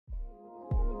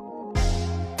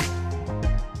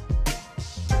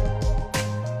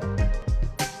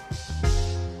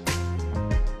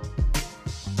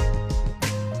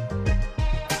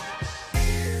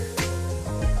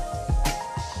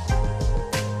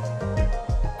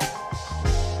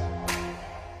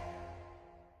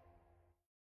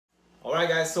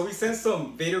Alright guys, so we sent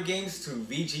some video games to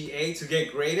VGA to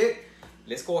get graded.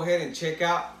 Let's go ahead and check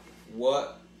out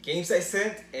what games I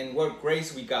sent and what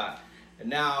grades we got.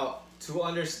 Now, to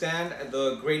understand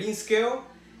the grading scale,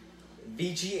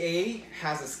 VGA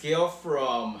has a scale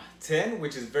from 10,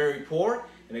 which is very poor,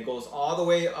 and it goes all the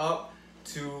way up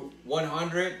to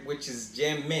 100, which is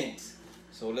gem mint.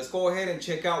 So let's go ahead and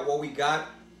check out what we got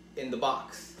in the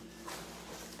box.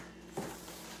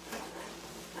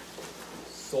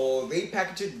 So they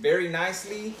package it very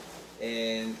nicely,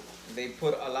 and they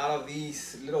put a lot of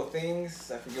these little things.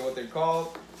 I forget what they're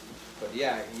called, but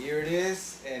yeah, here it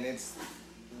is, and it's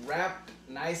wrapped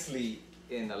nicely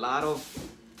in a lot of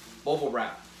bubble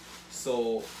wrap.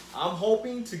 So I'm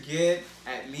hoping to get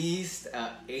at least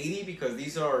 80 because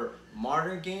these are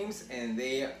modern games and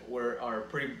they are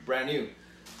pretty brand new.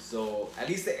 So at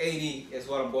least the 80 is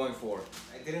what I'm going for.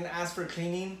 I didn't ask for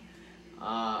cleaning.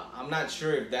 I'm not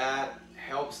sure if that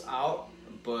helps out,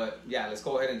 but yeah, let's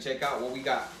go ahead and check out what we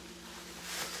got.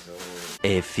 So,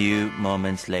 a few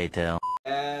moments later.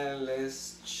 And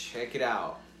let's check it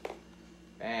out.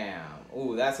 Bam.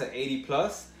 Oh, that's an 80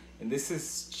 plus. And this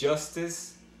is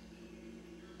Justice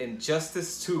and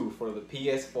Justice 2 for the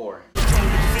PS4.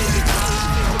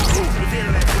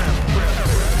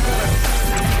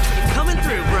 Coming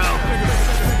through, bro.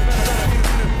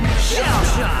 Shell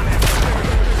shock.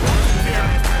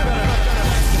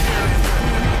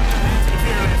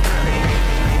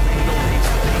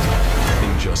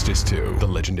 Injustice 2, the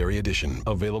Legendary Edition,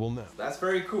 available now. That's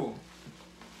very cool.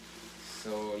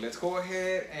 So let's go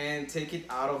ahead and take it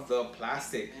out of the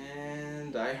plastic.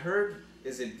 And I heard,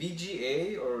 is it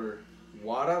VGA or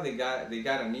WADA? They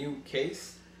got a new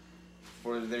case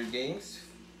for their games,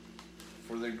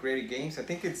 for their graded games. I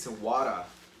think it's a WADA.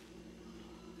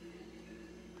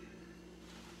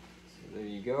 So there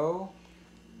you go.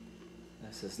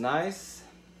 This is nice.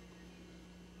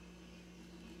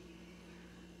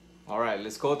 All right,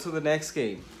 let's go to the next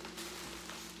game.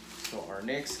 So our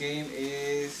next game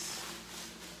is,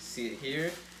 see it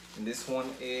here, and this one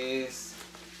is,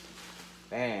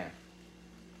 bam.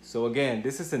 So again,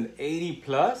 this is an 80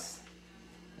 plus,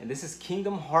 and this is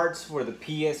Kingdom Hearts for the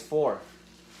PS4.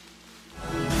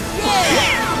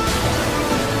 Yeah!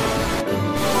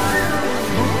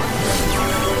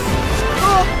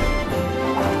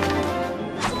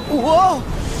 Whoa!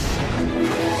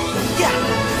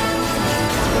 Yeah!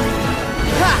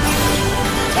 Ha!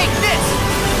 Take this!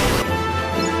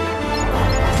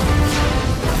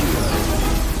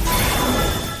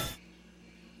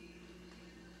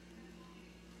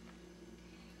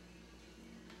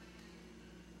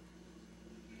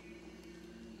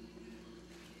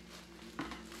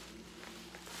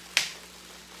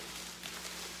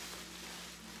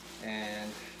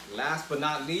 And last but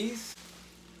not least,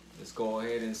 let's go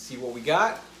ahead and see what we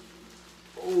got.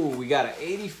 Oh, we got an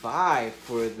 85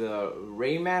 for the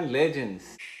Rayman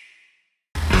Legends.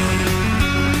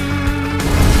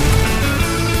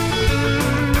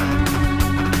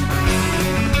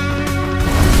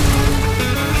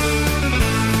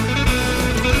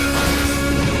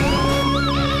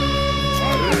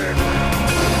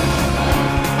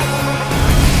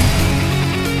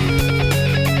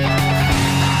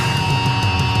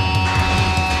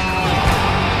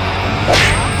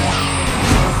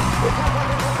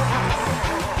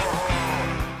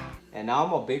 And now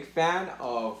I'm a big fan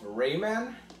of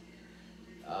Rayman.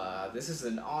 This is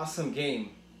an awesome game.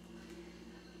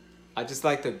 I just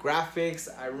like the graphics.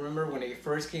 I remember when it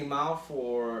first came out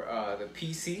for the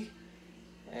PC.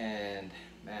 And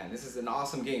man, this is an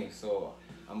awesome game. So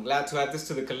I'm glad to add this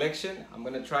to the collection. I'm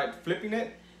gonna try flipping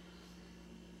it.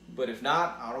 But if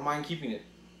not, I don't mind keeping it.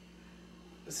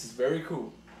 This is very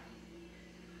cool.